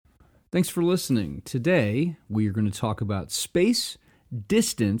Thanks for listening. Today, we are going to talk about space,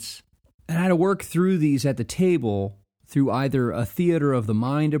 distance, and how to work through these at the table through either a theater of the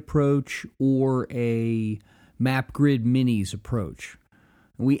mind approach or a map grid minis approach.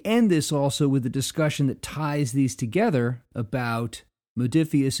 And we end this also with a discussion that ties these together about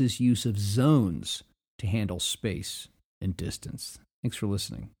Modiphius's use of zones to handle space and distance. Thanks for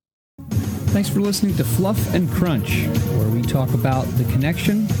listening. Thanks for listening to Fluff and Crunch, where we talk about the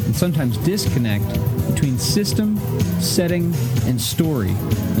connection and sometimes disconnect between system, setting, and story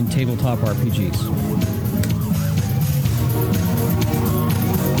in tabletop RPGs.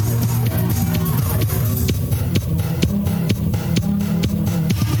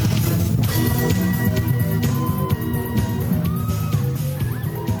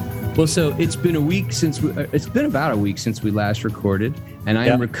 Well, so it's been about a week since we last recorded, and I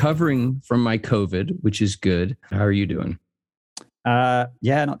am recovering from my COVID, which is good. How are you doing?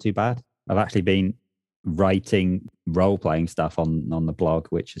 Yeah, not too bad. I've actually been writing role-playing stuff on the blog,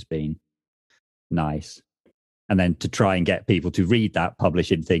 which has been nice. And then to try and get people to read that,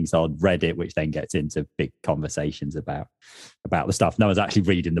 publishing things on Reddit, which then gets into big conversations about the stuff. No one's actually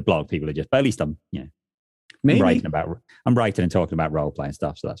reading the blog. People are just, but at least I'm writing and talking about role-playing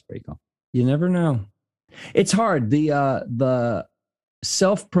stuff, so that's pretty cool. You never know. It's hard. The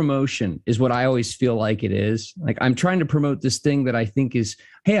self-promotion is what I always feel like it is. Like, I'm trying to promote this thing that I think is,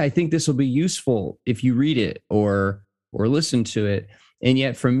 hey, I think this will be useful if you read it or listen to it. And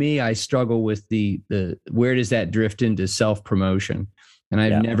yet for me, I struggle with the where does that drift into self-promotion? And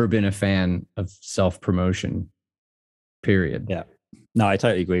I've never been a fan of self-promotion, period. Yeah. No, I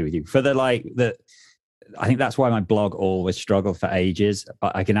totally agree with you. I think that's why my blog always struggled for ages,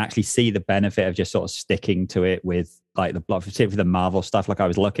 but I can actually see the benefit of just sort of sticking to it with like the blog, particularly the Marvel stuff. Like, I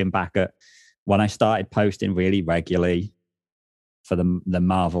was looking back at when I started posting really regularly for the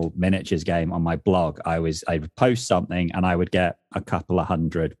Marvel miniatures game on my blog. I would post something and I would get a couple of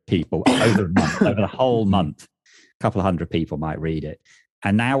hundred people over the whole month. A couple of hundred people might read it.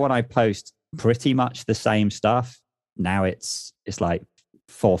 And now when I post pretty much the same stuff, now it's like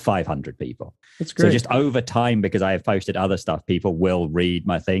 400 or 500 people. That's great. So just over time, because I have posted other stuff, people will read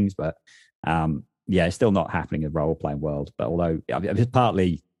my things. But it's still not happening in the role-playing world. But although it's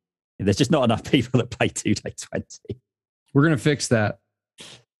partly, there's just not enough people that play 2Day20. We're gonna fix that.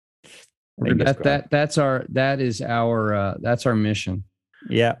 That's our mission.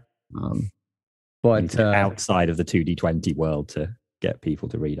 Yeah. But outside of the 2D20 world to get people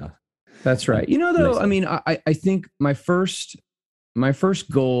to read us. That's right. Though, I mean, I think my first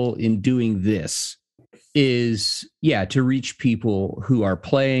goal in doing this is, to reach people who are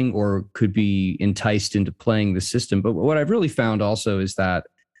playing or could be enticed into playing the system. But what I've really found also is that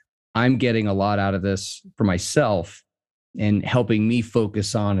I'm getting a lot out of this for myself and helping me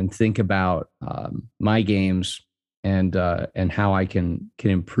focus on and think about my games and how I can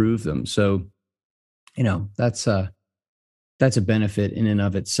improve them. So, that's a benefit in and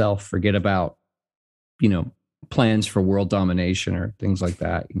of itself. Forget about, plans for world domination or things like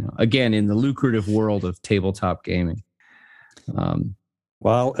that, again, in the lucrative world of tabletop gaming.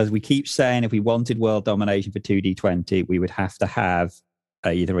 Well, as we keep saying, if we wanted world domination for 2D20, we would have to have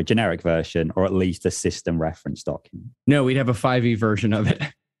either a generic version or at least a system reference document. No, we'd have a 5e version of it.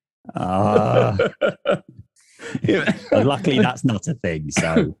 Luckily, that's not a thing.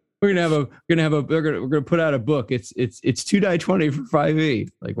 So we're gonna put out a book. It's 2Die20 for 5e.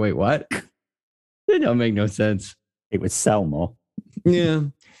 Like, wait, what? It don't make no sense. It would sell more. Yeah.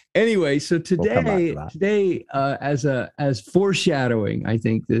 Anyway, so today, as foreshadowing, I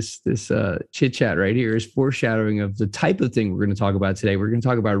think this chit chat right here is foreshadowing of the type of thing we're going to talk about today. We're going to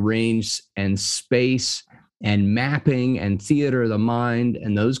talk about range and space and mapping and theater of the mind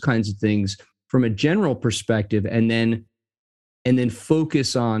and those kinds of things from a general perspective, and then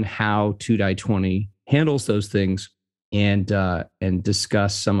focus on how 2Die20 handles those things and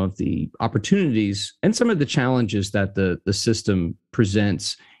discuss some of the opportunities and some of the challenges that the system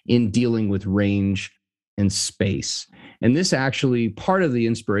presents in dealing with range and space. And this actually, part of the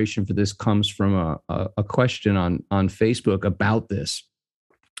inspiration for this comes from a question on Facebook about this,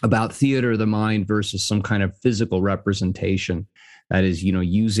 about theater of the mind versus some kind of physical representation. That is,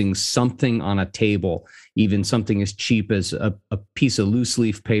 using something on a table, even something as cheap as a piece of loose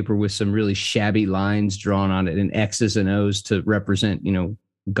leaf paper with some really shabby lines drawn on it and X's and O's to represent,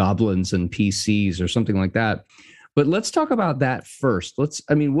 goblins and PCs or something like that. But let's talk about that first. What's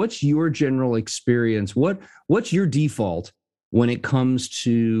your general experience? What's your default when it comes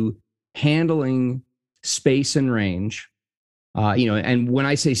to handling space and range And when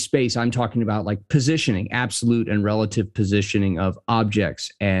I say space, I'm talking about like positioning, absolute and relative positioning of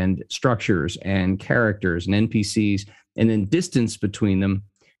objects and structures and characters and NPCs, and then distance between them.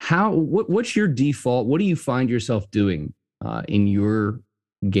 What's your default? What do you find yourself doing in your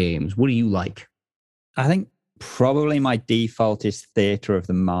games? What do you like? I think probably my default is theater of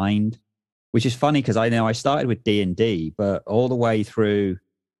the mind, which is funny because I know I started with D&D, but all the way through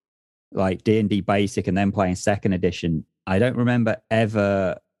like D&D basic and then playing second edition, I don't remember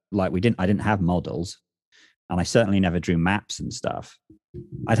ever I didn't have models, and I certainly never drew maps and stuff.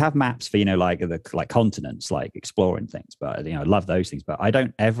 I'd have maps for, like continents, like exploring things, but I love those things, but I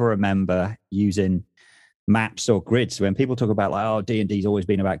don't ever remember using maps or grids. When people talk about like, oh, D&D's always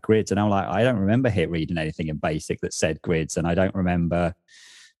been about grids, and I'm like, I don't remember reading anything in basic that said grids, and I don't remember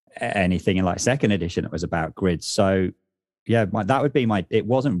anything in like second edition that was about grids. So yeah, that would be it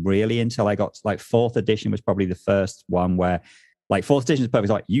wasn't really until I got like fourth edition was probably the first one where like fourth edition is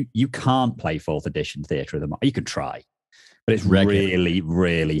perfect. Like you can't play fourth edition Theatre of the Mind. You can try, but it's really,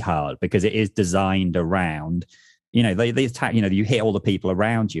 really hard because it is designed around, they attack, you hit all the people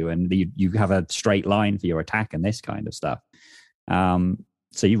around you and you have a straight line for your attack and this kind of stuff. So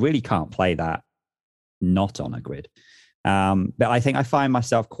you really can't play that not on a grid. But I think I find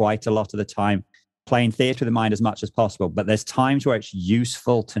myself quite a lot of the time playing Theatre of the Mind as much as possible. But there's times where it's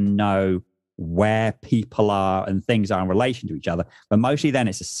useful to know where people are and things are in relation to each other. But mostly then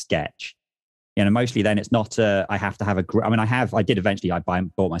it's a sketch. Mostly then it's not I have to have a grid. I mean, I did eventually, I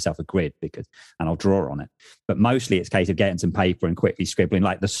bought myself a grid and I'll draw on it. But mostly it's a case of getting some paper and quickly scribbling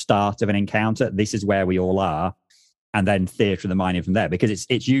like the start of an encounter. This is where we all are. And then Theatre of the Mind from there, because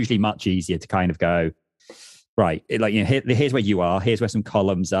it's usually much easier to kind of go, right, here's where you are, here's where some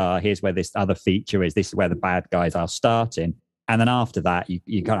columns are, here's where this other feature is, this is where the bad guys are starting. And then after that,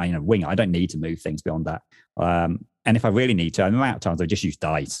 you kind of wing it. I don't need to move things beyond that. And if I really need to, I'm out of times I just use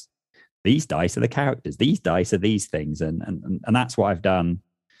dice. These dice are the characters. These dice are these things. And that's what I've done.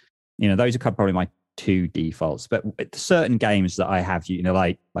 Those are probably my two defaults. But certain games that I have,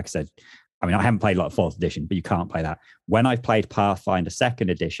 like I said, I mean, I haven't played a lot of fourth edition, but you can't play that. When I've played Pathfinder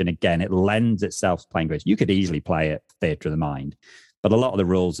second edition, again, it lends itself to playing grids. You could easily play it Theatre of the Mind, but a lot of the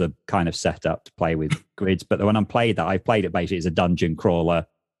rules are kind of set up to play with grids. But when I played that, I played it basically as a dungeon crawler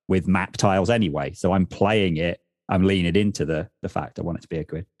with map tiles anyway. So I'm playing it, I'm leaning into the fact I want it to be a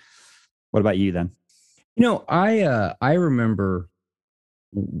grid. What about you then? I remember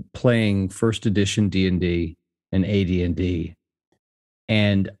playing first edition D&D and AD&D.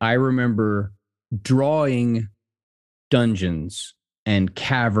 And I remember drawing dungeons and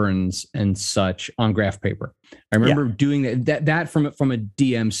caverns and such on graph paper. I remember doing that from a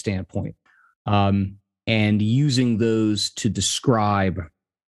DM standpoint, and using those to describe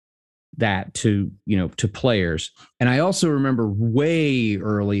that to players. And I also remember way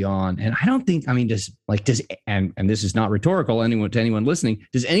early on, and I don't think, and this is not rhetorical to anyone listening,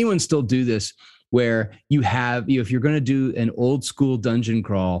 does anyone still do this? Where you have, if you're going to do an old school dungeon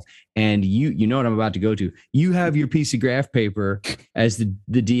crawl and you know what I'm about to go to, you have your piece of graph paper as the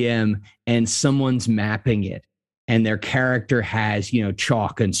DM and someone's mapping it and their character has,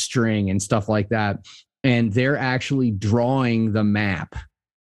 chalk and string and stuff like that. And they're actually drawing the map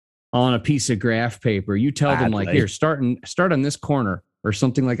on a piece of graph paper. You tell them like, here, start on this corner or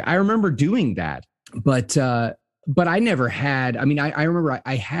something like, I remember doing that, but I never had, I remember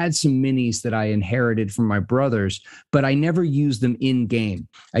I had some minis that I inherited from my brothers, but I never used them in game.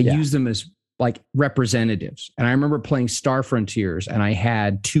 I used them as like representatives. And I remember playing Star Frontiers and I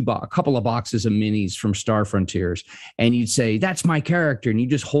had a couple of boxes of minis from Star Frontiers. And you'd say, that's my character. And you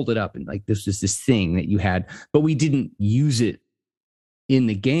just hold it up and like, this is this thing that you had, but we didn't use it in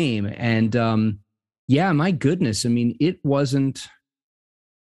the game. And my goodness. I mean, it wasn't,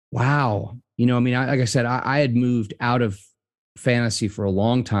 wow. Like I said, I had moved out of fantasy for a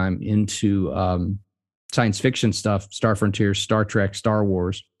long time into science fiction stuff, Star Frontiers, Star Trek, Star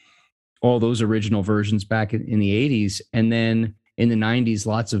Wars, all those original versions back in the 80s. And then in the 90s,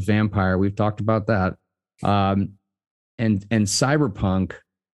 lots of vampire. We've talked about that. And cyberpunk.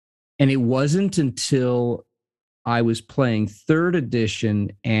 And it wasn't until I was playing third edition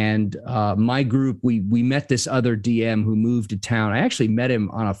and my group, we met this other DM who moved to town. I actually met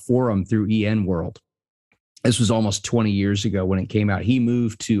him on a forum through EN World. This was almost 20 years ago when it came out. He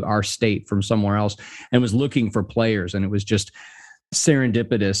moved to our state from somewhere else and was looking for players. And it was just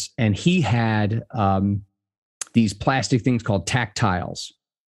serendipitous. And he had these plastic things called tactiles,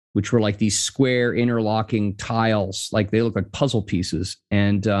 which were like these square interlocking tiles. Like they look like puzzle pieces.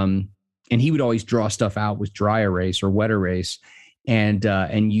 And he would always draw stuff out with dry erase or wet erase. and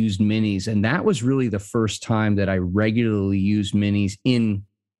used minis. And that was really the first time that I regularly used minis in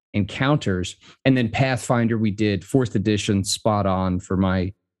encounters. And then Pathfinder, we did 4th edition, spot on for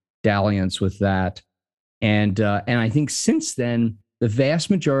my dalliance with that. And I think since then, the vast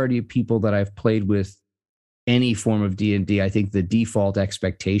majority of people that I've played with any form of D&D, I think the default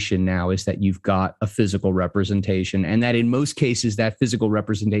expectation now is that you've got a physical representation, and that in most cases, that physical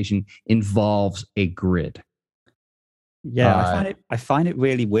representation involves a grid. Yeah, I find it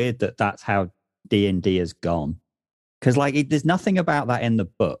really weird that that's how D&D has gone, because like there's nothing about that in the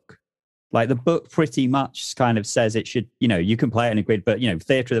book. Like the book pretty much kind of says it should, you can play it in a grid, but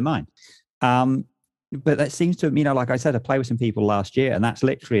theater of the mind. But that seems to, like I said, I played with some people last year, and that's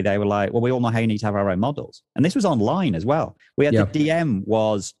literally, they were like, well, we all know how you need to have our own models. And this was online as well. We had the DM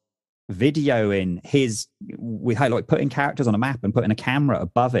was videoing we had like putting characters on a map and putting a camera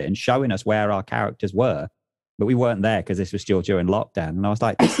above it and showing us where our characters were. But we weren't there because this was still during lockdown. And I was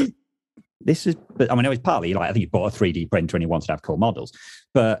like, this is, but I mean, it was partly like, I think he bought a 3D printer and he wanted to have cool models,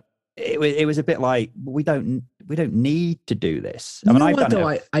 but it was a bit like, we don't need to do this. I mean, I've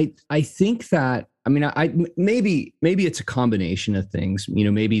done it. I think that, I mean, maybe it's a combination of things.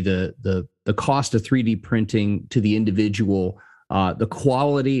 Maybe the cost of 3D printing to the individual, the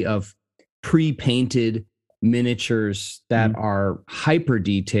quality of pre-painted miniatures that are hyper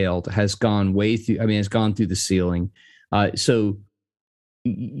detailed has gone way through. I mean, has gone through the ceiling. So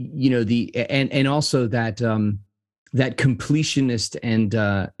and also that completionist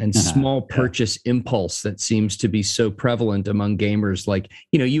and small purchase impulse that seems to be so prevalent among gamers. Like,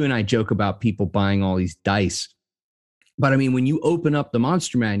 you and I joke about people buying all these dice, but I mean, when you open up the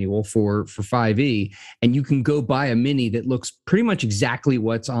monster manual for 5e and you can go buy a mini that looks pretty much exactly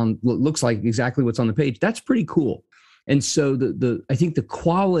looks like exactly what's on the page, that's pretty cool. And so I think the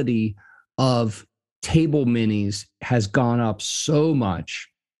quality of table minis has gone up so much.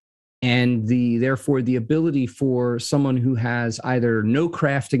 And therefore the ability for someone who has either no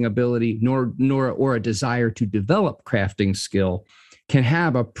crafting ability nor a desire to develop crafting skill can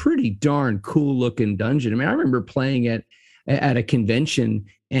have a pretty darn cool looking dungeon. I mean, I remember playing it at a convention,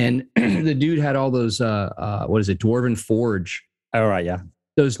 and the dude had all those Dwarven Forge. Oh right, yeah.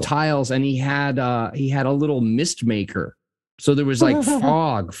 Those cool tiles, and he had a little mist maker. So there was like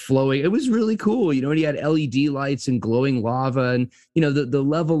fog flowing. It was really cool, and he had LED lights and glowing lava, and the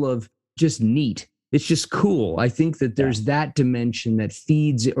level of just neat. It's just cool. I think that there's that dimension that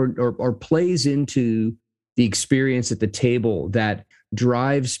feeds or plays into the experience at the table that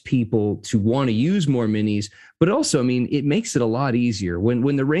drives people to want to use more minis. But also, I mean, it makes it a lot easier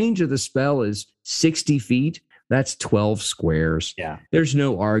when the range of the spell is 60 feet. That's 12 squares. Yeah, there's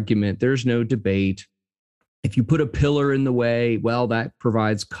no argument. There's no debate. If you put a pillar in the way, well, that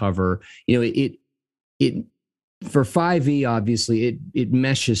provides cover. It for 5e, obviously, it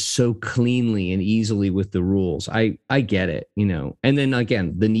meshes so cleanly and easily with the rules. I get it, And then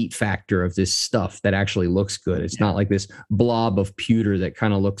again, the neat factor of this stuff that actually looks good. It's not like this blob of pewter that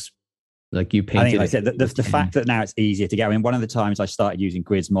kind of looks like you painted. I think, like I said, the fact that now it's easier to get. I mean, one of the times I started using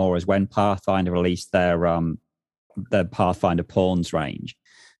grids more is when Pathfinder released their Pathfinder Pawns range.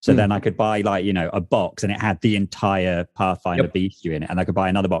 So then I could buy a box and it had the entire Pathfinder bestiary in it. And I could buy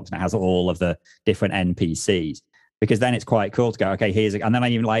another box and it has all of the different NPCs, because then it's quite cool to go, okay, and then I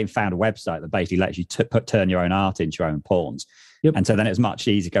even found a website that basically lets you turn your own art into your own pawns. Yep. And so then it's much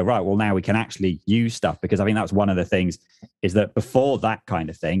easier to go, right, well, now we can actually use stuff, because I think that's one of the things is that before that kind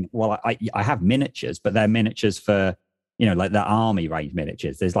of thing, well, I have miniatures, but they're miniatures for, like the army range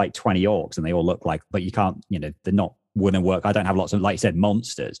miniatures. There's like 20 orcs and they all look like, but you can't, they're not wouldn't work. I don't have lots of, like you said,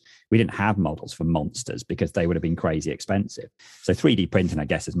 monsters. We didn't have models for monsters because they would have been crazy expensive. So 3D printing, I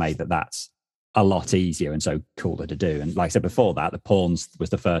guess, has made that's a lot easier and so cooler to do. And like I said before that, the Pawns was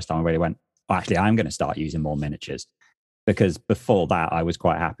the first time I really went, oh, actually, I'm going to start using more miniatures, because before that, I was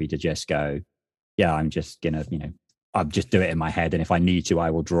quite happy to just go, yeah, I'm just going to, I'll just do it in my head. And if I need to, I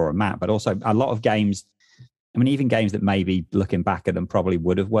will draw a map. But also a lot of games, I mean, even games that maybe looking back at them probably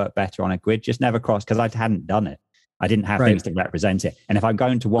would have worked better on a grid, just never crossed, because I hadn't done it. I didn't have things to represent it. And if I'm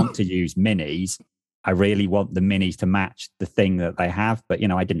going to want to use minis, I really want the minis to match the thing that they have. But,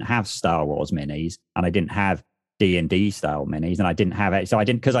 I didn't have Star Wars minis, and I didn't have D&D style minis, and I didn't have it. So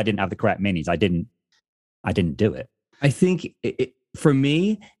because I didn't have the correct minis, I didn't do it. I think for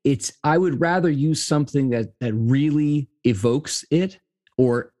me, I would rather use something that really evokes it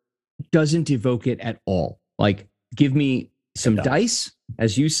or doesn't evoke it at all. Like, give me some dice,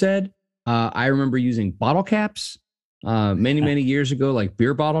 as you said. I remember using bottle caps many years ago. Like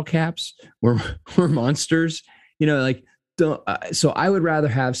beer bottle caps were monsters. So I would rather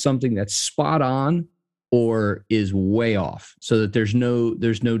have something that's spot on or is way off, so that there's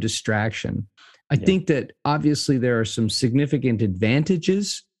no distraction. I think that obviously there are some significant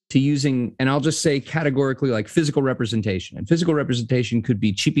advantages to using, and I'll just say categorically, like physical representation. And physical representation could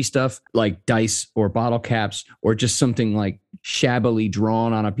be cheapy stuff like dice or bottle caps, or just something like shabbily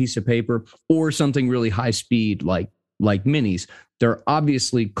drawn on a piece of paper, or something really high speed like minis. There are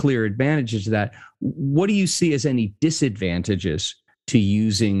obviously clear advantages to that. What do you see as any disadvantages to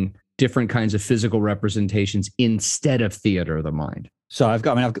using different kinds of physical representations instead of theater of the mind? So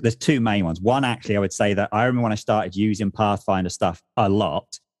there's two main ones. One, actually, I would say that I remember when I started using Pathfinder stuff a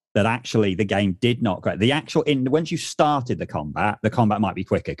lot, that actually the game did not go. Once you started the combat might be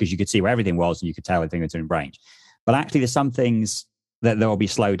quicker because you could see where everything was and you could tell everything was in range. But actually, there's some things that there will be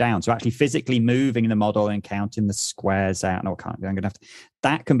slowed down. So actually physically moving the model and counting the squares out,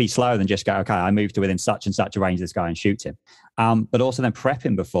 that can be slower than just go, okay, I moved to within such and such a range of this guy and shoot him. But also then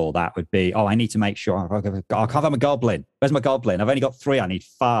prepping before that would be, I need to make sure I'll cover my goblin. Where's my goblin? I've only got 3. I need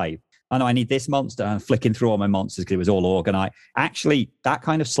 5. Oh no, I need this monster. I'm flicking through all my monsters because it was all organized. Actually, that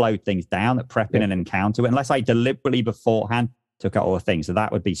kind of slowed things down, that prepping an encounter, unless I deliberately beforehand took out all the things. So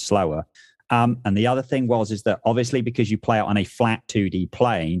that would be slower. And the other thing is that obviously because you play it on a flat 2D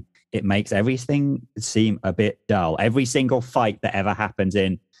plane, it makes everything seem a bit dull. Every single fight that ever happens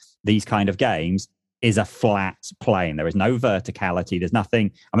in these kind of games is a flat plane. There is no verticality. There's nothing.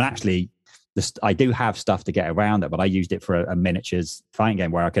 I mean, actually, I do have stuff to get around it, but I used it for a miniatures fighting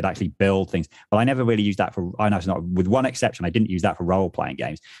game where I could actually build things. But I never really used that for, I know it's not, with one exception, I didn't use that for role-playing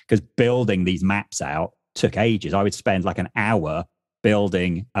games because building these maps out took ages. I would spend like an hour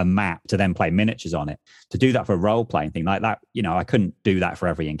building a map to then play miniatures on it. To do that for a role-playing thing like that, I couldn't do that for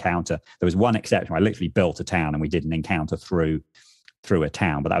every encounter. There was one exception where I literally built a town and we did an encounter through a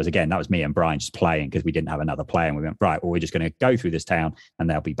town. But that was me and Brian just playing because we didn't have another player. And we went, right, well, we're just going to go through this town and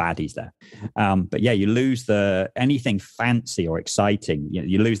there'll be baddies there. But yeah, you lose anything fancy or exciting.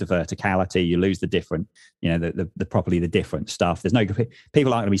 You lose the verticality, you lose the different, the different stuff. There's no,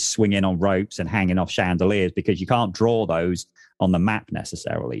 people aren't going to be swinging on ropes and hanging off chandeliers because you can't draw those on the map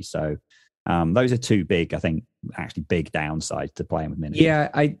necessarily. So those are two big, I think, actually big downsides to playing with miniatures. Yeah,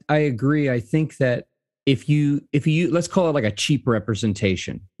 I agree. I think that if you let's call it like a cheap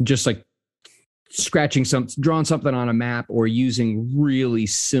representation, just like drawing something on a map or using really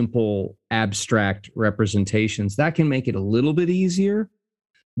simple abstract representations, that can make it a little bit easier.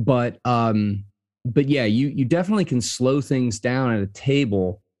 But yeah, you definitely can slow things down at a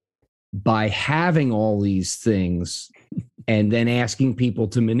table by having all these things and then asking people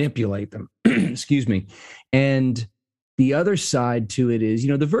to manipulate them. Excuse me. And the other side to it is,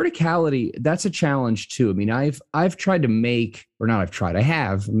 the verticality, that's a challenge too. I mean, I've tried to make, or not I've tried, I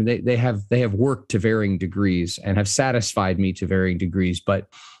have. I mean, they have worked to varying degrees and have satisfied me to varying degrees, but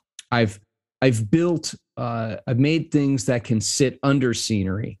I've built, I've made things that can sit under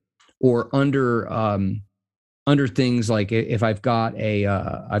scenery or under things like if I've got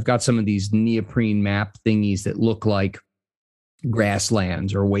I've got some of these neoprene map thingies that look like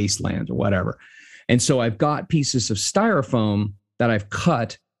grasslands or wastelands or whatever. And so I've got pieces of styrofoam that I've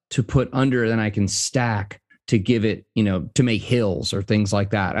cut to put under, then I can stack to give it, to make hills or things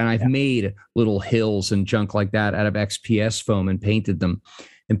like that. And I've made little hills and junk like that out of XPS foam and painted them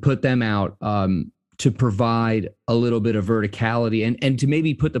and put them out to provide a little bit of verticality and to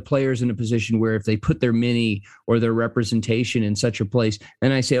maybe put the players in a position where if they put their mini or their representation in such a place,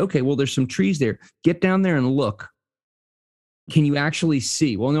 and I say, okay, well, there's some trees there. Get down there and look. Can you actually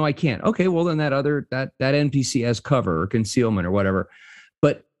see? Well, no, I can't. Okay, well, then that NPC has cover or concealment or whatever.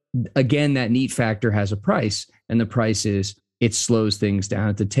 But again, that neat factor has a price, and the price is it slows things down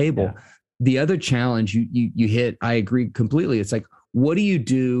at the table. Yeah. The other challenge you hit, I agree completely. It's like, what do you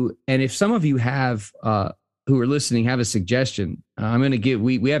do? And if some of you have who are listening have a suggestion, I'm going to give.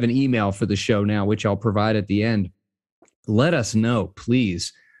 We have an email for the show now, which I'll provide at the end. Let us know,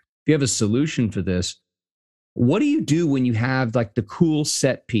 please, if you have a solution for this. What do you do when you have like the cool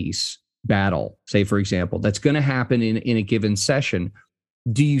set piece battle, say, for example, that's going to happen in a given session?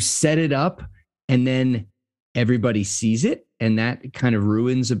 Do you set it up and then everybody sees it and that kind of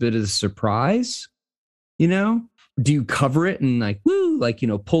ruins a bit of the surprise? Do you cover it and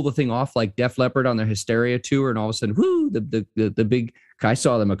pull the thing off like Def Leppard on their Hysteria tour and all of a sudden, the big, I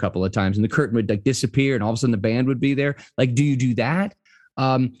saw them a couple of times and the curtain would like disappear and all of a sudden the band would be there. Like, do you do that?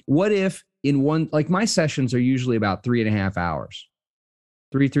 What if in one, like my sessions are usually about 3.5 hours,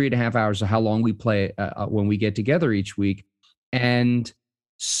 3.5 hours of how long we play when we get together each week. And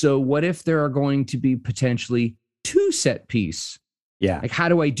so what if there are going to be potentially 2 set piece Yeah. Like, how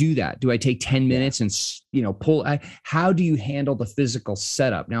do I do that? Do I take 10 minutes and, pull? How do you handle the physical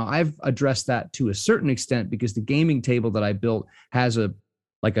setup? Now, I've addressed that to a certain extent because the gaming table that I built has a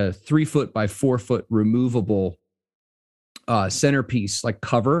 3 foot by 4 foot removable centerpiece, like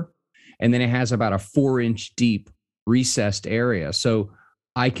cover. And then it has about a 4-inch deep recessed area. So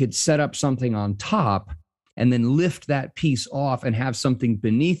I could set up something on top and then lift that piece off and have something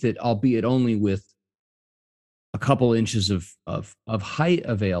beneath it, albeit only with a couple inches of height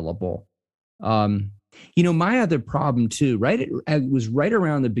available. My other problem too, right? It was right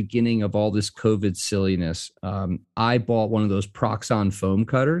around the beginning of all this COVID silliness. I bought one of those Proxxon foam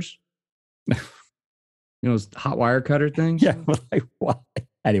cutters. Those hot wire cutter things. Yeah. Like, why?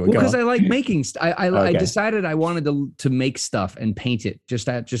 Anyway, because I like making. I decided I wanted to make stuff and paint it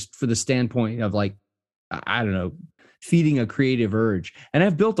just for the standpoint of, like, I don't know, feeding a creative urge. And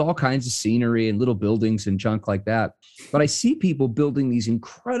I've built all kinds of scenery and little buildings and junk like that. But I see people building these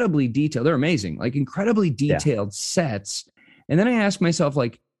incredibly detailed, they're amazing, like incredibly detailed sets. And then I ask myself,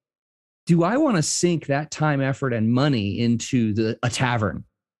 like, do I want to sink that time, effort, and money into a tavern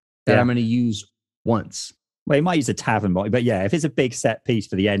that I'm going to use once? Well, you might use a tavern, but yeah, if it's a big set piece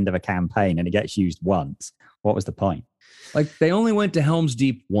for the end of a campaign and it gets used once, what was the point? Like, they only went to Helm's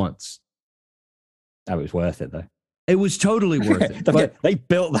Deep once. That was worth it, though. It was totally worth it. But they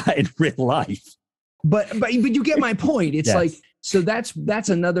built that in real life. But you get my point. It's like, so that's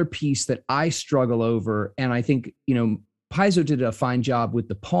another piece that I struggle over. And I think, Paizo did a fine job with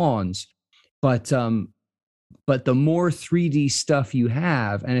the pawns, but the more 3D stuff you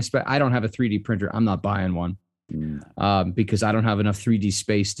have, and I don't have a 3D printer. I'm not buying one because I don't have enough 3D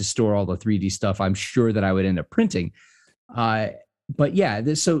space to store all the 3D stuff I'm sure that I would end up printing. But yeah,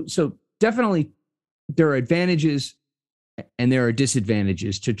 so definitely there are advantages and there are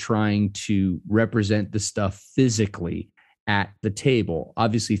disadvantages to trying to represent the stuff physically at the table.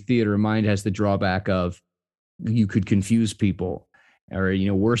 Obviously, Theater of Mind has the drawback of you could confuse people, or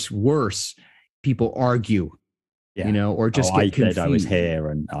worse, people argue. Or just get confused. I said I was here,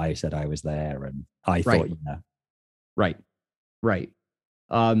 and I said I was there, and I thought, Right.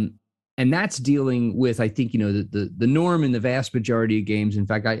 And that's dealing with, I think, the norm in the vast majority of games. In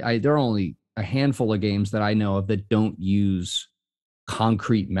fact, there are only a handful of games that I know of that don't use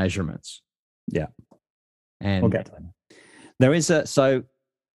concrete measurements. Yeah. And we'll get to them. There is so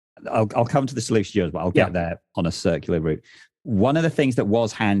I'll come to the solution yours, but I'll get there on a circular route. One of the things that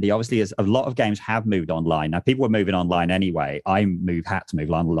was handy, obviously, is a lot of games have moved online. Now, people were moving online anyway. I had to move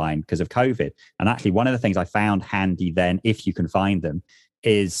online because of COVID. And actually, one of the things I found handy then, if you can find them,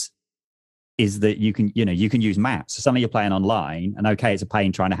 is that you can use maps. So suddenly you're playing online, and okay, it's a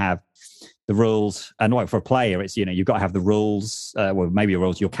pain trying to have the rules. And for a player, it's, you've got to have the rules, maybe your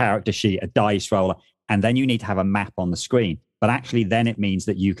rules, your character sheet, a dice roller, and then you need to have a map on the screen. But actually, then it means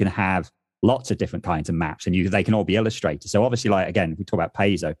that you can have lots of different kinds of maps, and they can all be illustrated. So obviously, like, again, if we talk about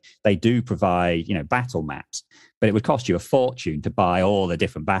Paizo, they do provide, battle maps, but it would cost you a fortune to buy all the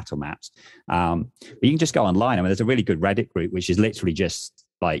different battle maps. But you can just go online. I mean, there's a really good Reddit group, which is literally just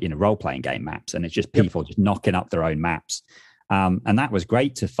like, role-playing game maps. And it's just people just knocking up their own maps. And that was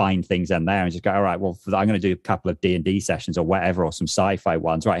great to find things in there and just go, all right, well, I'm going to do a couple of D&D sessions or whatever, or some sci-fi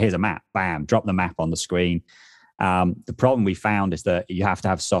ones. Right, here's a map. Bam, drop the map on the screen. The problem we found is that you have to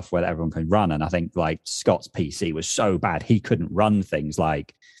have software that everyone can run. And I think, like, Scott's PC was so bad, he couldn't run things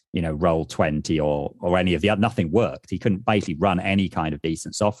like, Roll20 or any of the other, nothing worked. He couldn't basically run any kind of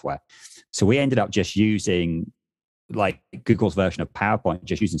decent software. So we ended up just using, like, Google's version of PowerPoint,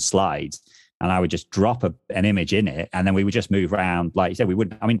 just using slides. And I would just drop an image in it, and then we would just move around. Like you said,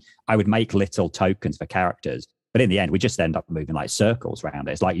 I would make little tokens for characters. But in the end, we just end up moving like circles around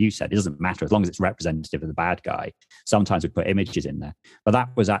it. It's like you said, it doesn't matter as long as it's representative of the bad guy. Sometimes we put images in there. But that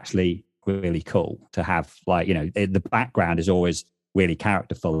was actually really cool to have, like, the background is always really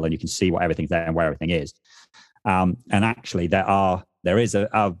characterful, and you can see what everything's there and where everything is. And actually, there is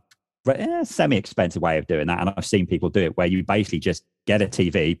a semi-expensive way of doing that. And I've seen people do it where you basically just get a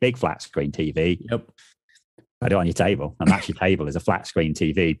TV, big flat screen TV. Yep. Put it on your table, and that's your table is a flat screen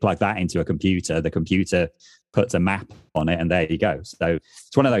TV. Plug that into a computer. The computer puts a map on it, and there you go. So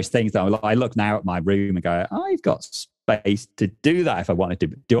it's one of those things that I look now at my room and go, I've got space to do that if I wanted to.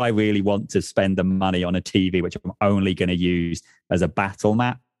 Do I really want to spend the money on a TV which I'm only going to use as a battle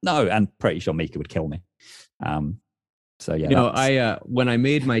map? No, and pretty sure Mika would kill me. So yeah, when I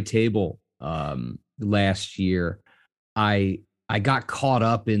made my table last year, I got caught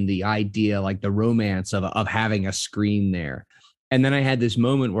up in the idea, like the romance of having a screen there. And then I had this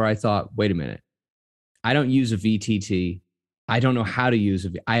moment where I thought, wait a minute, I don't use a VTT. I don't know how to use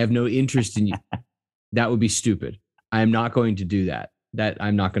I have no interest in you. That would be stupid. I am not going to do that.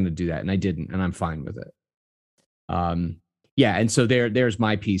 I'm not going to do that. And I didn't, and I'm fine with it. Yeah. And so there's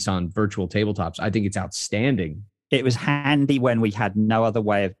my piece on virtual tabletops. I think it's outstanding. It was handy when we had no other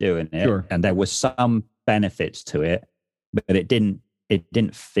way of doing it. Sure. And there was some benefits to it, but it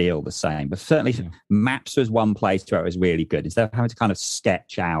didn't feel the same. But certainly maps was one place where it was really good. Instead of having to kind of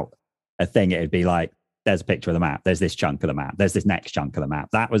sketch out a thing, it'd be like, there's a picture of the map, there's this chunk of the map, there's this next chunk of the map.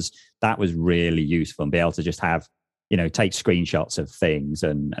 That was really useful, and be able to just have, take screenshots of things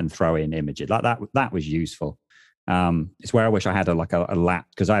and throw in images like that. That was useful. It's where I wish I had a lap,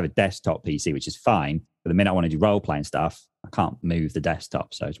 because I have a desktop PC, which is fine. But the minute I want to do role playing stuff, I can't move the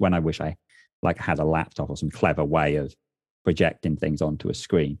desktop. So it's when I wish I had a laptop or some clever way of projecting things onto a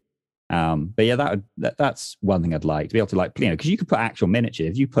screen. But yeah, that's one thing I'd like to be able to because you could put actual miniature.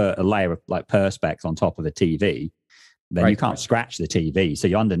 If you put a layer of perspex on top of the TV, then you can't scratch the TV. So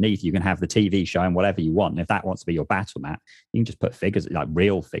you're underneath, you can have the TV showing whatever you want. And if that wants to be your battle map, you can just put figures, like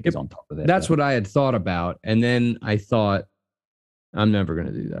real figures on top of it. That's what I had thought about. And then I thought, I'm never going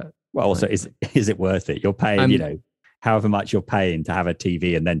to do that. Well, also, is it worth it? You're paying, however much you're paying to have a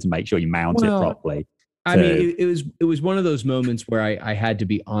TV and then to make sure you mount it properly. I mean, it was one of those moments where I had to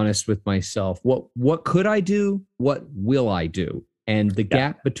be honest with myself. What could I do? What will I do? And the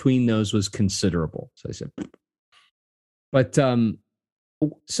gap between those was considerable. So I said, but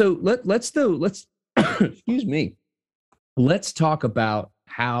so let's excuse me. Let's talk about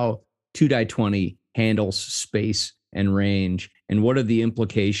how 2-20 handles space and range, and what are the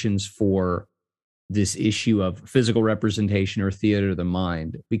implications for this issue of physical representation or theater of the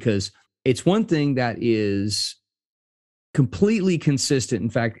mind, because it's one thing that is completely consistent. In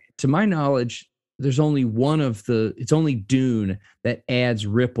fact, to my knowledge, there's only it's only Dune that adds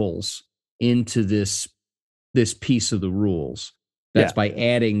ripples into this piece of the rules. That's by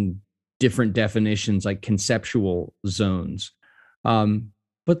adding different definitions like conceptual zones.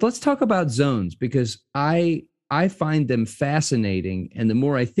 But let's talk about zones, because I find them fascinating. And the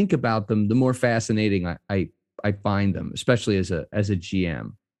more I think about them, the more fascinating I find them, especially as a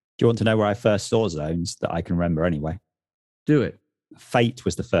GM. Do you want to know where I first saw zones that I can remember anyway? Do it. Fate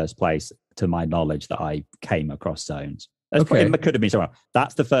was the first place, to my knowledge, that I came across zones. It could have been somewhere.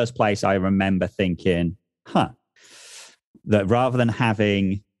 That's the first place I remember thinking, that rather than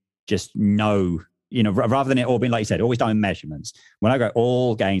having just rather than it all being, like you said, always done in measurements. When I go,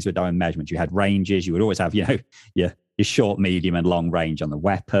 all games were done in measurements. You had ranges. You would always have, your short, medium, and long range on the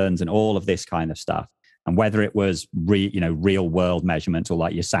weapons and all of this kind of stuff. And whether it was real world measurements or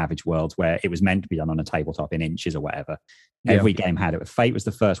like your Savage Worlds, where it was meant to be done on a tabletop in inches or whatever, every game had it. Fate was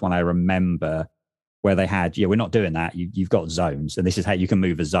the first one I remember where they had, we're not doing that. You've got zones, and this is how you can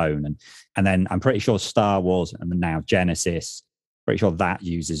move a zone. And then I'm pretty sure Star Wars and now Genesis, pretty sure that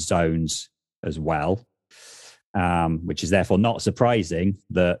uses zones as well, which is therefore not surprising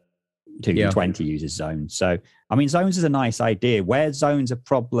that 2D20 uses zones. So, I mean, zones is a nice idea. Where zones are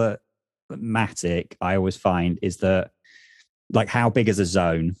problematic, I always find, is that, like, how big is a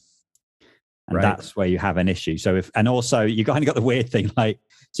zone? And that's where you have an issue. So and also you kind of got the weird thing, like,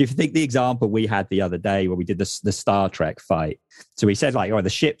 so if you think the example we had the other day where we did the Star Trek fight, so we said, like, the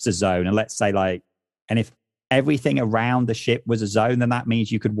ship's a zone, and let's say, like, and if everything around the ship was a zone, then that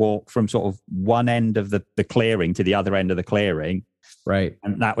means you could walk from sort of one end of the clearing to the other end of the clearing. Right.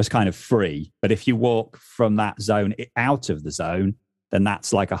 And that was kind of free. But if you walk from that zone out of the zone, then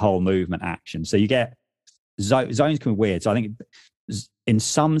that's like a whole movement action. So you get zones can be weird. So I think in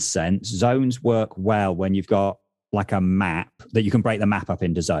some sense, zones work well when you've got like a map that you can break the map up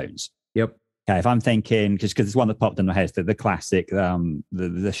into zones. Yep. Okay, if I'm thinking, because it's one that popped in my head, the classic, the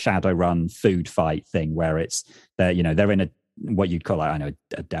Shadowrun food fight thing, where it's they're in what you'd call, like, I know,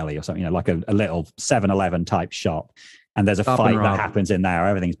 a deli or something, like a little 7-Eleven type shop, and there's a fight that happens in there.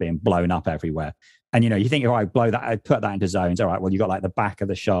 Everything's being blown up everywhere, and you think, all right, I'd put that into zones. All right, well, you got like the back of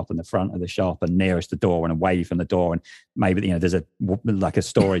the shop and the front of the shop and nearest the door and away from the door, and maybe there's a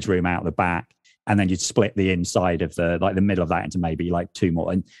storage room out the back. And then you'd split the inside of the middle of that into maybe like two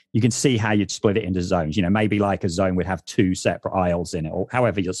more. And you can see how you'd split it into zones. Maybe like a zone would have two separate aisles in it, or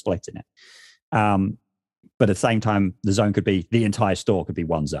however you're splitting it. But at the same time, the zone could be, the entire store could be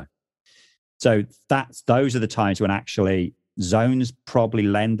one zone. So those are the times when actually zones probably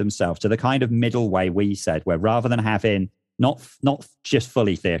lend themselves to the kind of middle way we said, where rather than having not just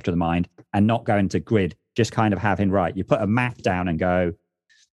fully theatre of the mind and not going to grid, just kind of having, right, you put a map down and go,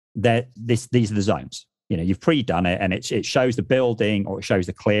 these are the zones. You've pre-done it, and it shows the building, or it shows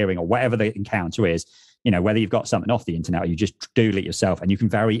the clearing, or whatever the encounter is. Whether you've got something off the internet or you just doodle it yourself, and you can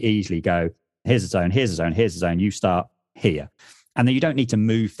very easily go, here's a zone, here's a zone, here's a zone. You start here, And then you don't need to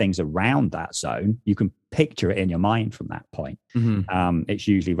move things around that zone. You can picture it in your mind from that point. It's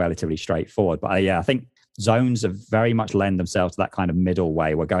usually relatively straightforward. But I think zones have very much lend themselves to that kind of middle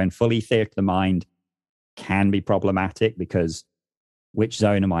way. We're going fully theater of the mind can be problematic because which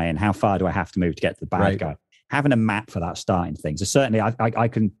zone am I in? How far do I have to move to get to the bad guy? Having a map for that starting things. So certainly I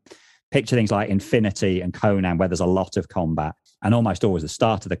can picture things like Infinity and Conan where there's a lot of combat, and almost always the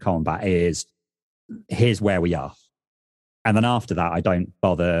start of the combat is, here's where we are. And then after that, I don't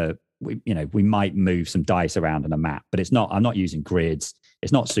bother. We might move some dice around on a map, but I'm not using grids.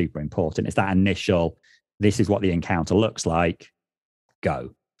 It's not super important. It's that initial, this is what the encounter looks like,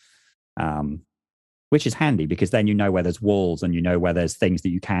 go. Which is handy because then you know where there's walls and you know where there's things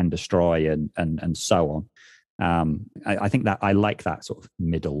that you can destroy and so on. I think that I like that sort of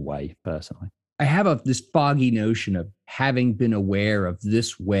middle way personally. I have this foggy notion of having been aware of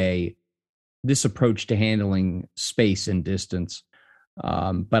this approach to handling space and distance.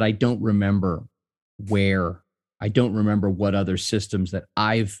 But I don't remember what other systems that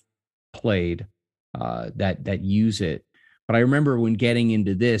I've played that use it. But I remember when getting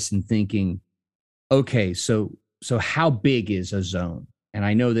into this and thinking, okay, so how big is a zone? And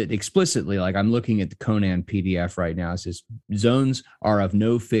I know that explicitly, like I'm looking at the Conan PDF right now, it says zones are of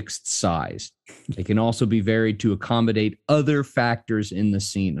no fixed size. They can also be varied to accommodate other factors in the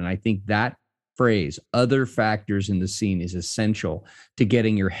scene. And I think that phrase, other factors in the scene, is essential to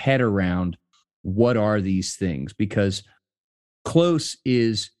getting your head around what are these things, because close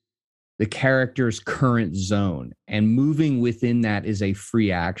is the character's current zone, and moving within that is a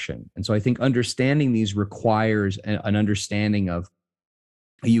free action. And so I think understanding these requires an understanding of,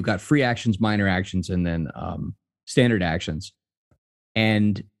 you've got free actions, minor actions, and then standard actions.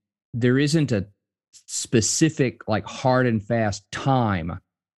 And there isn't a specific, like, hard and fast time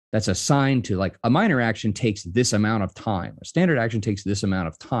that's assigned to, like, a minor action takes this amount of time, a standard action takes this amount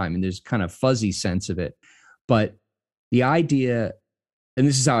of time, and there's kind of fuzzy sense of it. But the idea, and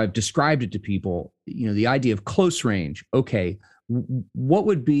this is how I've described it to people, the idea of close range. Okay, what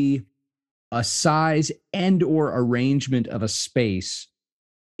would be a size and or arrangement of a space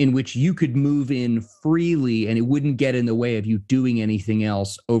in which you could move in freely and it wouldn't get in the way of you doing anything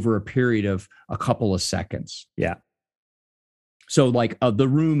else over a period of a couple of seconds? Yeah. So like the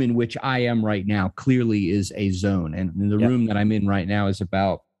room in which I am right now clearly is a zone. And the room that I'm in right now is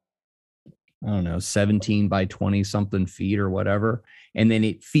about, 17 by 20 something feet or whatever. And then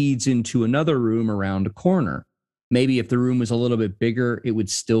it feeds into another room around a corner. Maybe if the room was a little bit bigger, it would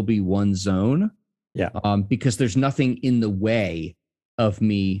still be one zone. Yeah. Because there's nothing in the way of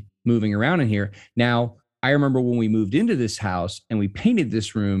me moving around in here. Now, I remember when we moved into this house and we painted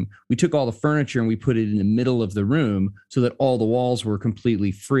this room, we took all the furniture and we put it in the middle of the room so that all the walls were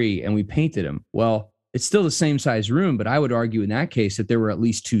completely free, and we painted them. Well, it's still the same size room, but I would argue in that case that there were at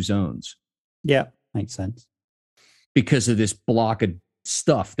least two zones. Yeah, makes sense. Because of this block of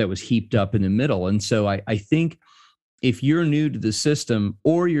stuff that was heaped up in the middle. And so I think if you're new to the system,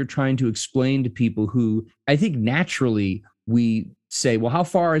 or you're trying to explain to people who, I think naturally we say, well, how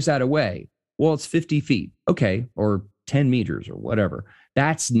far is that away? Well, it's 50 feet. Okay. Or 10 meters or whatever.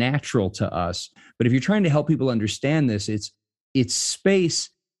 That's natural to us. But if you're trying to help people understand this, it's space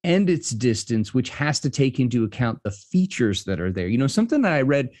and its distance, which has to take into account the features that are there. Something that I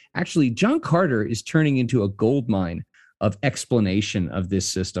read, actually, John Carter is turning into a goldmine of explanation of this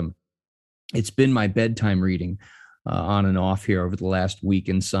system. It's been my bedtime reading on and off here over the last week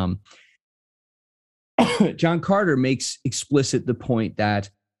and some. John Carter makes explicit the point that,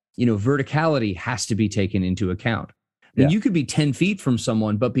 verticality has to be taken into account. And you could be 10 feet from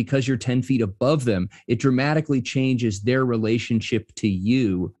someone, but because you're 10 feet above them, it dramatically changes their relationship to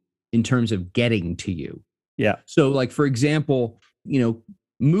you in terms of getting to you. Yeah. So like, for example,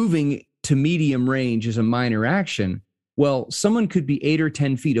 moving to medium range is a minor action. Well, someone could be 8 or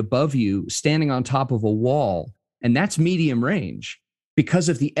 10 feet above you standing on top of a wall, and that's medium range because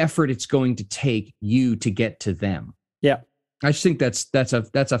of the effort it's going to take you to get to them. Yeah. I just think that's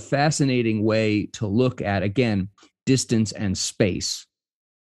a fascinating way to look at, again, distance and space,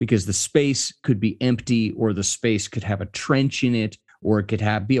 because the space could be empty, or the space could have a trench in it, or it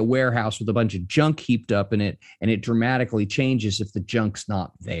could be a warehouse with a bunch of junk heaped up in it, and it dramatically changes if the junk's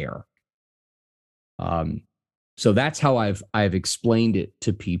not there. So that's how I've explained it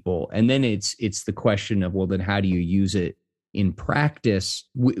to people, and then it's the question of, well, then how do you use it in practice,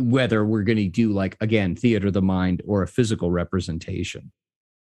 whether we're going to do, like, again, theater of the mind or a physical representation.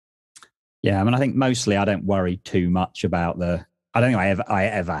 Yeah, I mean, I think mostly I don't worry too much about I don't think I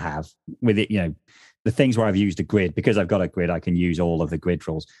ever have with it, the things where I've used a grid. Because I've got a grid, I can use all of the grid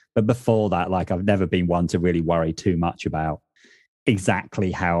rules. But before that, like, I've never been one to really worry too much about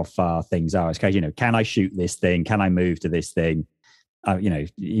exactly how far things are. It's because, can I shoot this thing? Can I move to this thing?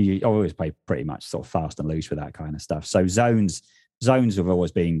 You always play pretty much sort of fast and loose with that kind of stuff. So zones have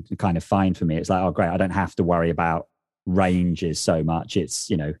always been kind of fine for me. It's like, oh, great, I don't have to worry about ranges so much. It's,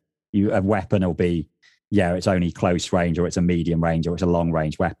 a weapon will be, it's only close range, or it's a medium range, or it's a long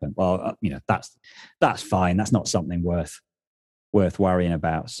range weapon. Well, that's fine. That's not something worth worrying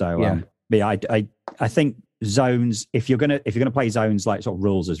about. So, I think zones, if you're gonna play zones like sort of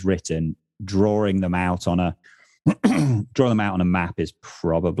rules as written, drawing them out on a map is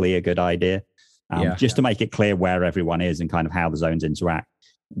probably a good idea. Just to make it clear where everyone is and kind of how the zones interact.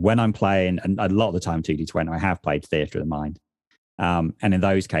 When I'm playing, and a lot of the time 2D20, I have played Theatre of the Mind. And in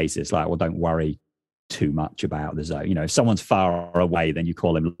those cases, don't worry too much about the zone. If someone's far away, then you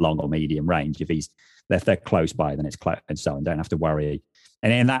call him long or medium range. If they're close by, then it's close, and so on. Don't have to worry.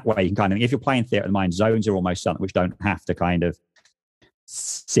 And in that way, you can kind of, if you're playing Theatre of the Mind, zones are almost something which don't have to kind of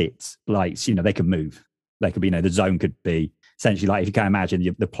sit, they can move. They could be, the zone could be essentially like, if you can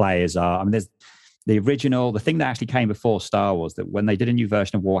imagine, the players are, there's the thing that actually came before Star Wars, that when they did a new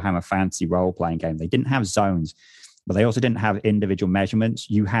version of Warhammer Fantasy role-playing game, they didn't have zones, but they also didn't have individual measurements.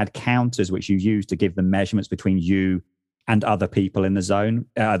 You had counters which you used to give the measurements between you and other people in the zone,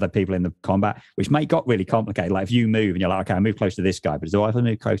 other people in the combat, which got really complicated. Like if you move and you're like, okay, I move close to this guy, but do I have to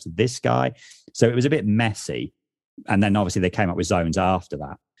move close to this guy? So it was a bit messy. And then obviously they came up with zones after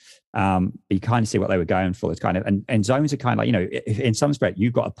that. But you kind of see what they were going for. It's kind of, and zones are kind of like, in some respect,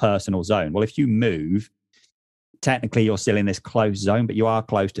 you've got a personal zone. Well, if you move, technically you're still in this close zone, but you are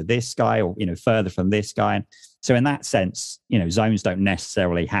close to this guy, or, further from this guy. And so in that sense, zones don't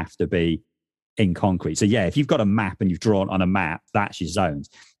necessarily have to be in concrete. So if you've got a map and you've drawn on a map, that's your zones.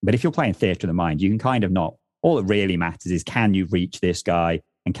 But if you're playing Theatre of the Mind, you can kind of not, all that really matters is, can you reach this guy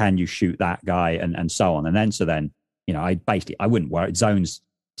and can you shoot that guy, and so on. And then, I wouldn't worry. Zones,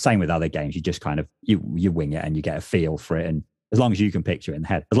 same with other games, you just kind of, you wing it and you get a feel for it. And as long as you can picture it in the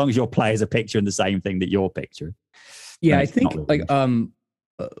head, as long as your players are picturing the same thing that you're picturing. Yeah, I think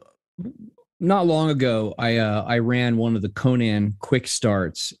not long ago, I ran one of the Conan quick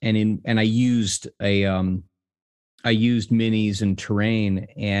starts, and I used minis and terrain,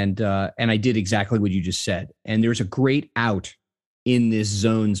 and I did exactly what you just said. And there's a great out in this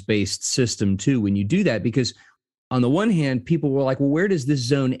zones based system too when you do that, because on the one hand, people were like, well, where does this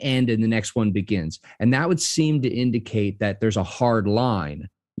zone end and the next one begins? And that would seem to indicate that there's a hard line.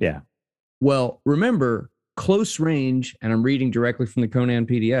 Yeah. Well, remember, close range, and I'm reading directly from the Conan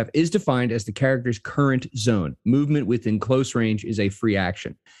PDF, is defined as the character's current zone. Movement within close range is a free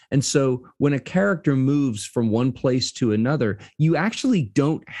action. And so when a character moves from one place to another, you actually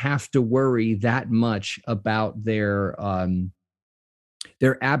don't have to worry that much about their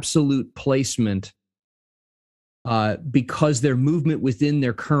absolute placement, because their movement within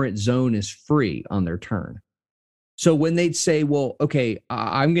their current zone is free on their turn. So when they'd say, well, okay,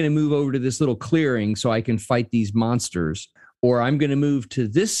 I'm going to move over to this little clearing so I can fight these monsters, or I'm going to move to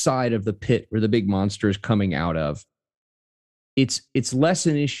this side of the pit where the big monster is coming out of, it's less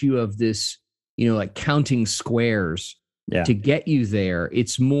an issue of this, like counting squares to get you there.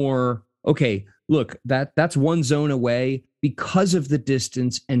 It's more, okay, look, that's one zone away because of the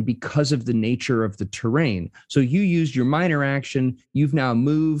distance and because of the nature of the terrain. So you used your minor action. You've now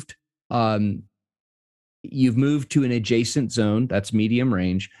moved. You've moved to an adjacent zone. That's medium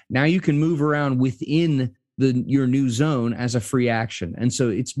range. Now you can move around within your new zone as a free action. And so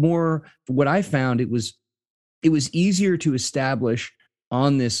it's more, what I found, it was easier to establish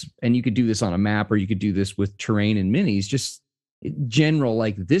on this, and you could do this on a map, or you could do this with terrain and minis, just general,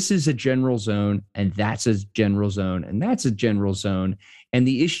 like this is a general zone, and that's a general zone, and that's a general zone. And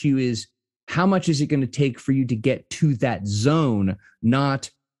the issue is, how much is it going to take for you to get to that zone, not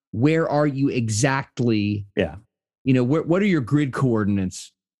where are you exactly? Yeah. What are your grid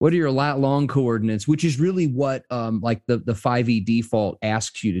coordinates? What are your lat long coordinates? Which is really what like the 5e default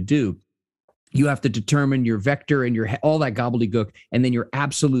asks you to do. You have to determine your vector and all that gobbledygook, and then your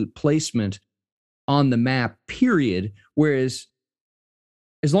absolute placement on the map, period. Whereas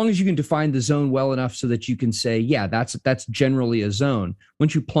as long as you can define the zone well enough so that you can say, yeah, that's generally a zone.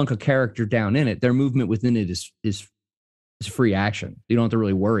 Once you plunk a character down in it, their movement within it is free action. You don't have to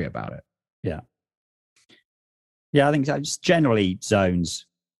really worry about it. Yeah. Yeah, I think so. Just generally zones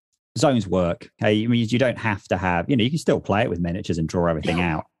work. Hey, you don't have to have, you can still play it with miniatures and draw everything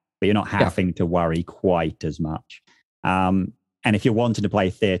out, but you're not having to worry quite as much. And if you're wanting to play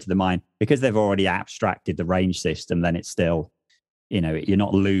Theatre of the Mind, because they've already abstracted the range system, then it's still, you're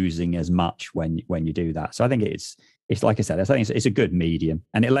not losing as much when you do that. So I think it's like I said, I think it's a good medium,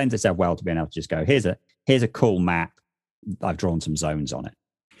 and it lends itself well to being able to just go, here's a cool map. I've drawn some zones on it,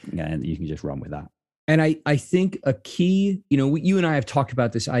 and you can just run with that. And I think a key, you and I have talked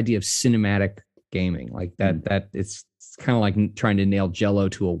about this idea of cinematic gaming, like that it's kind of like trying to nail Jello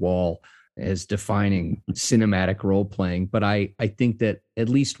to a wall as defining cinematic role playing. But I think that at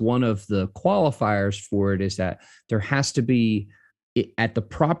least one of the qualifiers for it is that there has to be, at the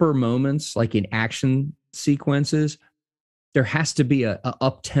proper moments, like in action sequences, there has to be a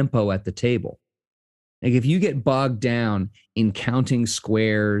up tempo at the table. Like if you get bogged down in counting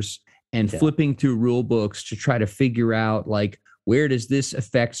squares and flipping through rule books to try to figure out like, where does this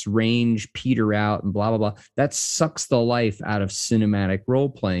effect's range peter out and blah, blah, blah, that sucks the life out of cinematic role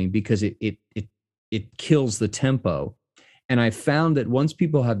playing because it kills the tempo. And I found that once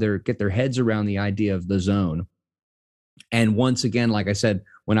people get their heads around the idea of the zone, and once again, like I said,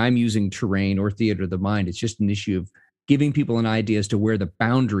 when I'm using terrain or theater of the mind, it's just an issue of giving people an idea as to where the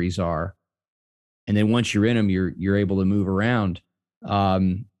boundaries are. And then once you're in them, you're able to move around.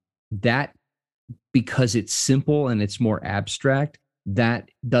 That, because it's simple and it's more abstract, that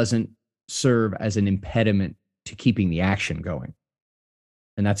doesn't serve as an impediment to keeping the action going.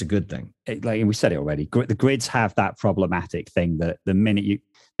 And that's a good thing. Like we said it already, the grids have that problematic thing that the minute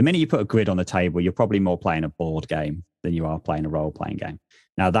you put a grid on the table, you're probably more playing a board game than you are playing a role-playing game.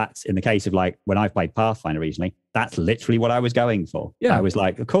 Now, that's in the case of like when I've played Pathfinder recently, that's literally what I was going for. Yeah. I was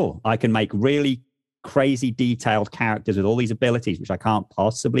like, cool, I can make really crazy detailed characters with all these abilities, which I can't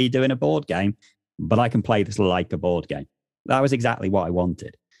possibly do in a board game, but I can play this like a board game. That was exactly what I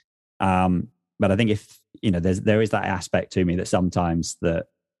wanted. But I think if, there is that aspect to me that sometimes the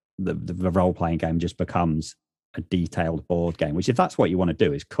role-playing game just becomes a detailed board game, which if that's what you want to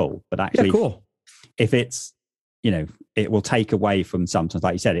do is cool. But actually, cool. If it's, it will take away from sometimes,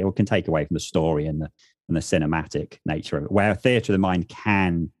 like you said, it can take away from the story and the cinematic nature of it, where theatre of the mind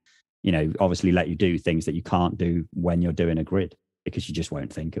can, obviously let you do things that you can't do when you're doing a grid because you just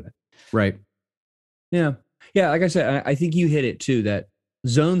won't think of it. Right. Yeah. Yeah. Like I said, I think you hit it too, that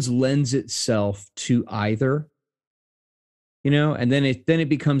zones lends itself to either, and then it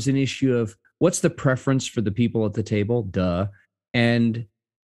becomes an issue of what's the preference for the people at the table? Duh. And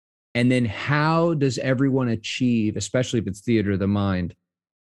then how does everyone achieve, especially if it's theater of the mind,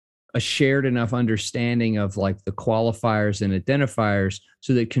 a shared enough understanding of like the qualifiers and identifiers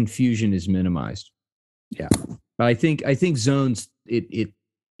so that confusion is minimized? Yeah. But I think zones, it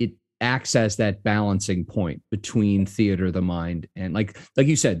acts as that balancing point between theater of the mind and like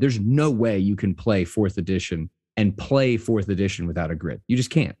you said, there's no way you can play 4th edition without a grid. You just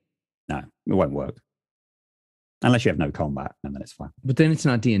can't. No, it won't work. Unless you have no combat, and then it's fine. But then it's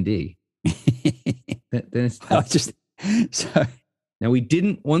not D&D. Then it's so. Now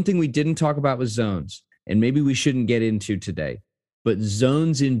one thing we didn't talk about was zones, and maybe we shouldn't get into today, but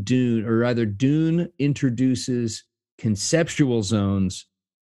zones in Dune, or rather Dune introduces conceptual zones.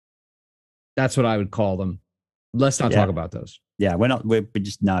 That's what I would call them. Let's not talk about those. Yeah, we're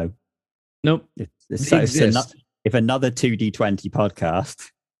just no. Nope. If another 2D20 podcast.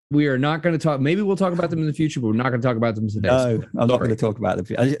 We are not going to talk. Maybe we'll talk about them in the future, but we're not going to talk about them today. No, I'm not going to talk about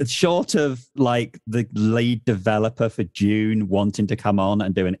them. Short of like the lead developer for Dune wanting to come on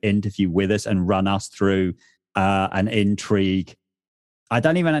and do an interview with us and run us through an intrigue. I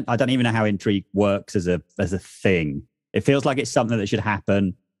don't even know how intrigue works as a thing. It feels like it's something that should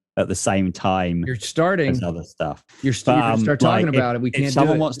happen at the same time. You're starting as other stuff. You're going to start talking about it. We can't. If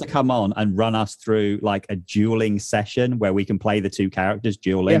someone wants to come on and run us through like a dueling session where we can play the two characters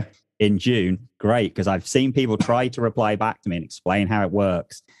dueling in Dune, great. Because I've seen people try to reply back to me and explain how it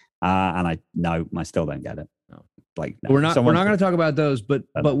works, and I still don't get it. No. We're not going to talk about those, but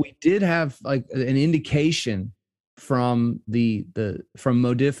we did have like an indication from from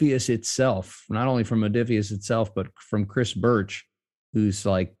Modiphius itself, not only from Modiphius itself, but from Chris Birch, who's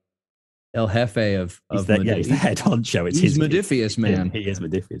like El Jefe of he's the head honcho. He's Modiphius, man. He is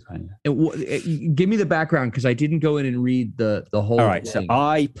Modiphius, man. Give me the background, because I didn't go in and read the whole. All right, thing.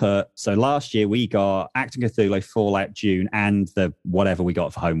 So last year we got Acting Cthulhu, Fallout Dune, and the whatever we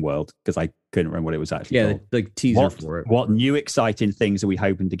got for Homeworld, because I couldn't remember what it was actually called. The teaser for it. What new exciting things are we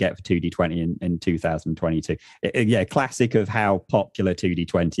hoping to get for 2D20 in 2022? Classic of how popular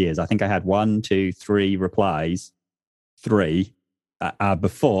 2D20 is. I think I had 1, 2, 3 replies. 3.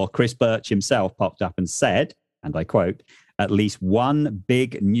 Before Chris Birch himself popped up and said, and I quote, "At least one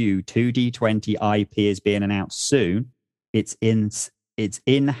big new 2D20 IP is being announced soon. It's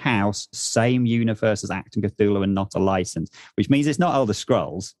in-house, same universe as Acting Cthulhu and not a license," which means it's not Elder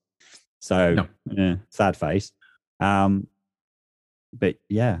Scrolls. So, sad face. But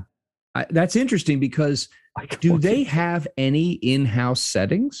yeah. That's interesting, because do they have any in-house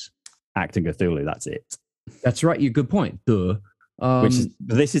settings? Acting Cthulhu, that's it. That's right. You good point. Duh.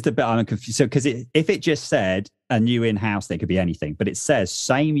 This is the bit I'm confused. So, because if it just said a new in-house thing, it could be anything, but it says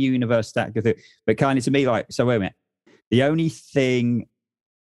same universe that Cthulhu. But kind of to me, like, so wait a minute. The only thing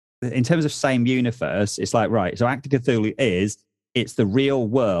in terms of same universe, it's like, right, so Act of Cthulhu it's the real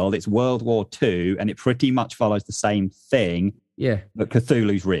world, it's World War II, and it pretty much follows the same thing. Yeah. But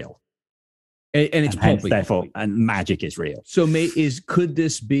Cthulhu's real. And it's pulpy. Therefore, and magic is real. So could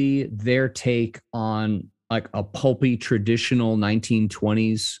this be their take on like a pulpy traditional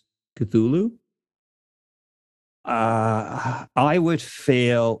 1920s Cthulhu? I would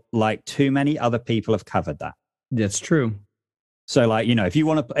feel like too many other people have covered that. That's true. So, like, you know, if you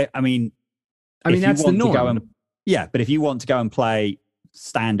want to, I mean, that's the norm. But if you want to go and play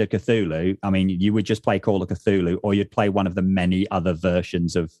standard Cthulhu, I mean, you would just play Call of Cthulhu, or you'd play one of the many other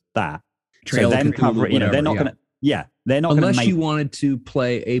versions of that. Trail so them Cthulhu, cover it. You know, they're not going to. Yeah, they're not going to. Unless you wanted to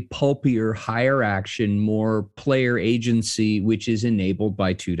play a pulpier, higher action, more player agency, which is enabled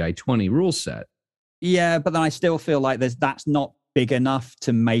by 2-20 rule set. Yeah, but then I still feel like that's not big enough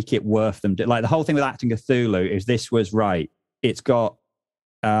to make it worth them. Like the whole thing with Acting Cthulhu is this was right. It's got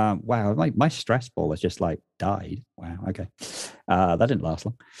wow, my stress ball has just like died. Wow, okay, that didn't last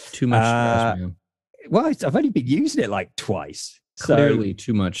long. Too much stress, man. Well, I've only been using it like twice. Clearly,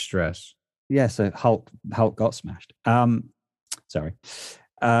 too much stress. Yeah, so Hulk got smashed. Sorry.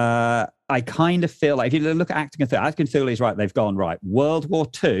 I kind of feel like if you look at Acting Cthulhu is right. They've gone right. World War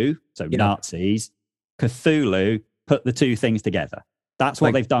II, so Nazis, Cthulhu, put the two things together. That's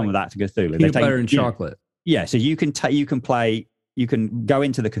what they've done with Acting Cthulhu. Peanut butter and chocolate. Yeah, so you can play. You can go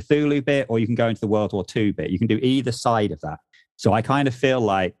into the Cthulhu bit, or you can go into the World War II bit. You can do either side of that. So I kind of feel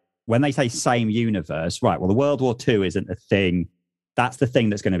like when they say same universe, right? Well, the World War II isn't a thing. That's the thing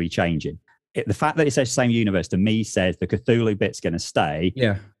that's going to be changing. The fact that it says same universe to me says the Cthulhu bit's going to stay.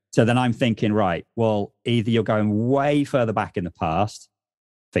 Yeah. So then I'm thinking, right, well, either you're going way further back in the past,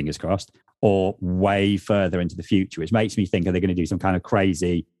 fingers crossed, or way further into the future, which makes me think, are they going to do some kind of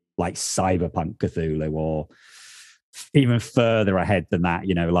crazy, like cyberpunk Cthulhu, or even further ahead than that,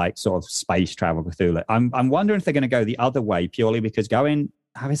 you know, like sort of space travel Cthulhu? I'm wondering if they're going to go the other way, purely because having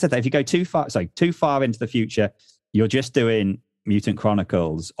said that, if you go too far into the future, you're just doing Mutant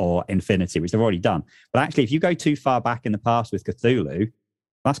Chronicles or Infinity, which they've already done. But actually, if you go too far back in the past with Cthulhu,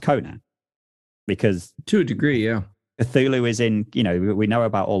 that's Conan. Because to a degree, yeah. Cthulhu is in, you know, we know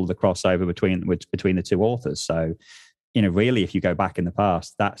about all of the crossover between the two authors. So, you know, really, if you go back in the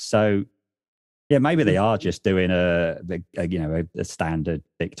past, that's so. Yeah, maybe they are just doing a standard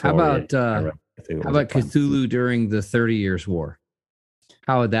Victorian. How about Cthulhu during the 30 Years' War?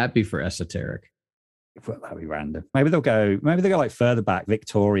 How would that be for esoteric? Well, that'd be random. Maybe they'll go like further back,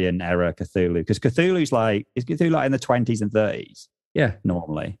 Victorian era Cthulhu, because Cthulhu's like in the 20s and 30s. Yeah,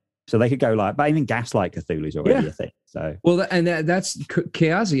 normally. So they could go like, but even Gaslight Cthulhu's already a thing. So that's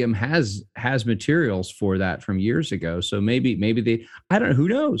Chaosium has materials for that from years ago. So maybe they, I don't know, who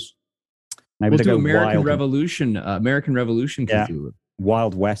knows? Maybe we'll do American Revolution Cthulhu.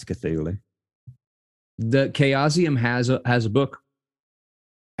 Wild West Cthulhu. The Chaosium has a book,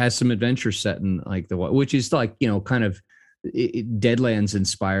 has some adventure set in like which is like, you know, kind of Deadlands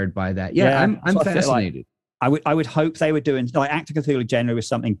inspired by that. Yeah, I'm fascinated. I would hope they were doing like Act of Cthulhu generally was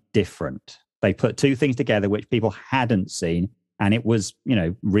something different. They put two things together which people hadn't seen, and it was, you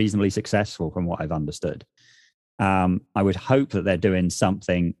know, reasonably successful from what I've understood. I would hope that they're doing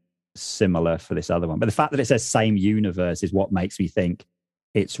something similar for this other one. But the fact that it says same universe is what makes me think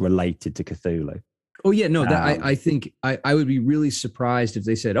it's related to Cthulhu. Oh yeah, no, I think I would be really surprised if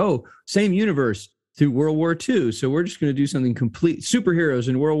they said, "Oh, same universe through World War II, so we're just going to do something complete superheroes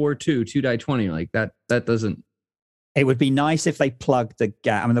in World War II 2-20." Like that doesn't. It would be nice if they plugged the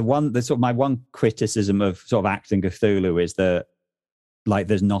gap. I mean, my one criticism of sort of Acting Cthulhu is that like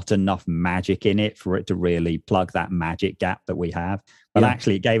there's not enough magic in it for it to really plug that magic gap that we have. But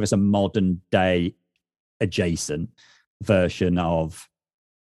actually, it gave us a modern day adjacent version of,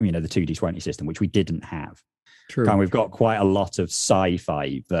 you know, the 2D20 system, which we didn't have. True. And we've got quite a lot of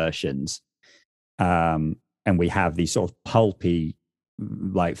sci-fi versions. And we have these sort of pulpy,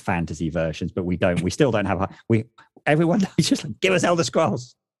 like fantasy versions, but we still don't have, everyone is just like, give us Elder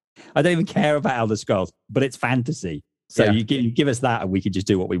Scrolls. I don't even care about Elder Scrolls, but it's fantasy. So you give us that and we can just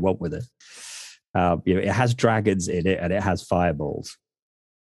do what we want with it. You know, it has dragons in it and it has fireballs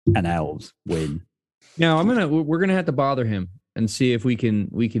and elves win. Now we're going to have to bother him and see if we can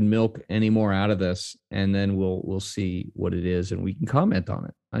milk any more out of this, and then we'll see what it is and we can comment on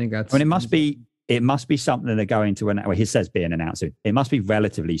it. I think that's. I mean, it must be something they're going to announce. Well, he says being announced soon. It must be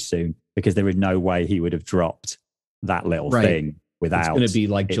relatively soon, because there is no way he would have dropped that little thing without. It's going to be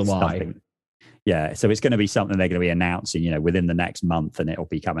like July. Stopping. Yeah, so it's going to be something they're going to be announcing, within the next month, and it'll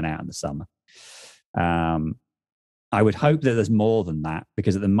be coming out in the summer. I would hope that there's more than that,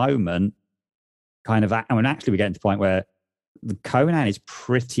 because at the moment, actually we're getting to the point where the Conan is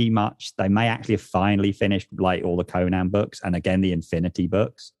pretty much, they may actually have finally finished like all the Conan books, and again, the Infinity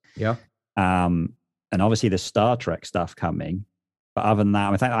books. Yeah. And obviously the Star Trek stuff coming. But other than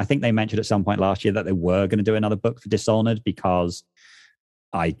that, I think they mentioned at some point last year that they were going to do another book for Dishonored, because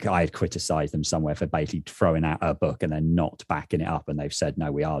I had criticized them somewhere for basically throwing out a book and then not backing it up. And they've said, no,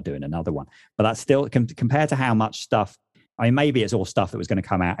 we are doing another one. But that's still, compared to how much stuff, maybe it's all stuff that was going to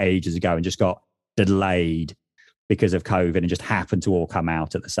come out ages ago and just got delayed because of COVID and just happened to all come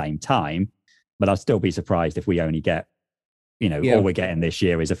out at the same time. But I'd still be surprised if we only get, all we're getting this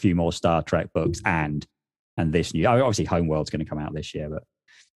year is a few more Star Trek books and this new, obviously Homeworld's going to come out this year, but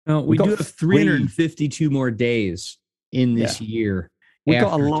we do have 352 more days in this year. We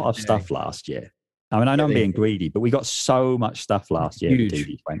got a lot of stuff last year. I know I'm being greedy, but we got so much stuff last year at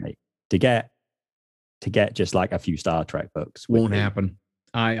DD20 to get just like a few Star Trek books. Won't happen.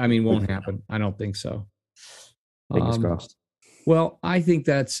 Won't happen. I don't think so. Fingers crossed. Well, I think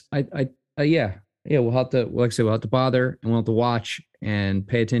that's we'll have to, like I said, we'll have to bother and we'll have to watch and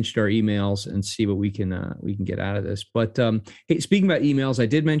pay attention to our emails and see what we can get out of this. But hey, speaking about emails, I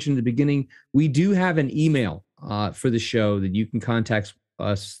did mention at the beginning, we do have an email for the show that you can contact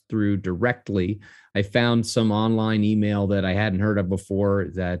us through directly. I found some online email that I hadn't heard of before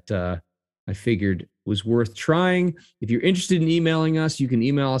that I figured was worth trying. If you're interested in emailing us, you can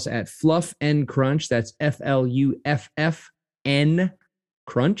email us at fluffncrunch. That's FLUFFN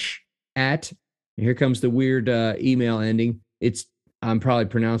crunch at, here comes the weird email ending. I'm probably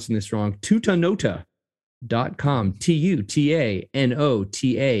pronouncing this wrong, tutanota.com,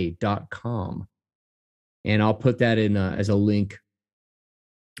 tutanota.com. And I'll put that in as a link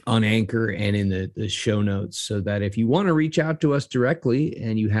on Anchor and in the show notes, so that if you want to reach out to us directly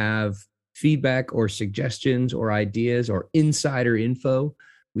and you have feedback or suggestions or ideas or insider info,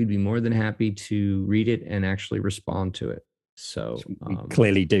 we'd be more than happy to read it and actually respond to it. So we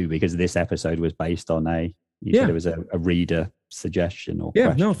clearly do, because this episode was based on said it was a reader suggestion or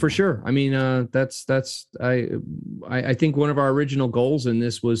question. No, for sure. That's I think one of our original goals in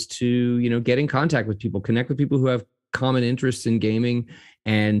this was to get in contact with people, connect with people who have common interests in gaming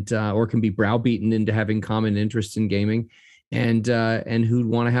and or can be browbeaten into having common interests in gaming and who'd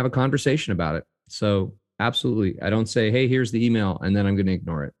want to have a conversation about it. So absolutely, I don't say, hey, here's the email and then I'm going to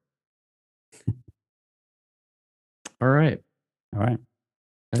ignore it. All right. I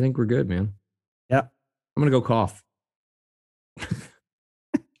think we're good, man. Yeah. I'm going to go cough.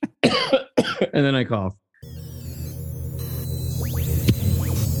 And then I cough.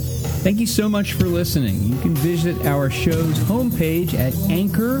 Thank you so much for listening. You can visit our show's homepage at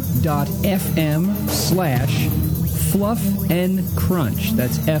anchor.fm/fluffncrunch.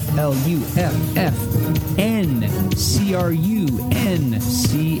 That's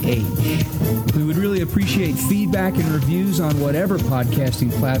FLUFFNCRUNCH. We would really appreciate feedback and reviews on whatever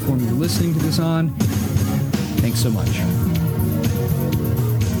podcasting platform you're listening to this on. Thanks so much.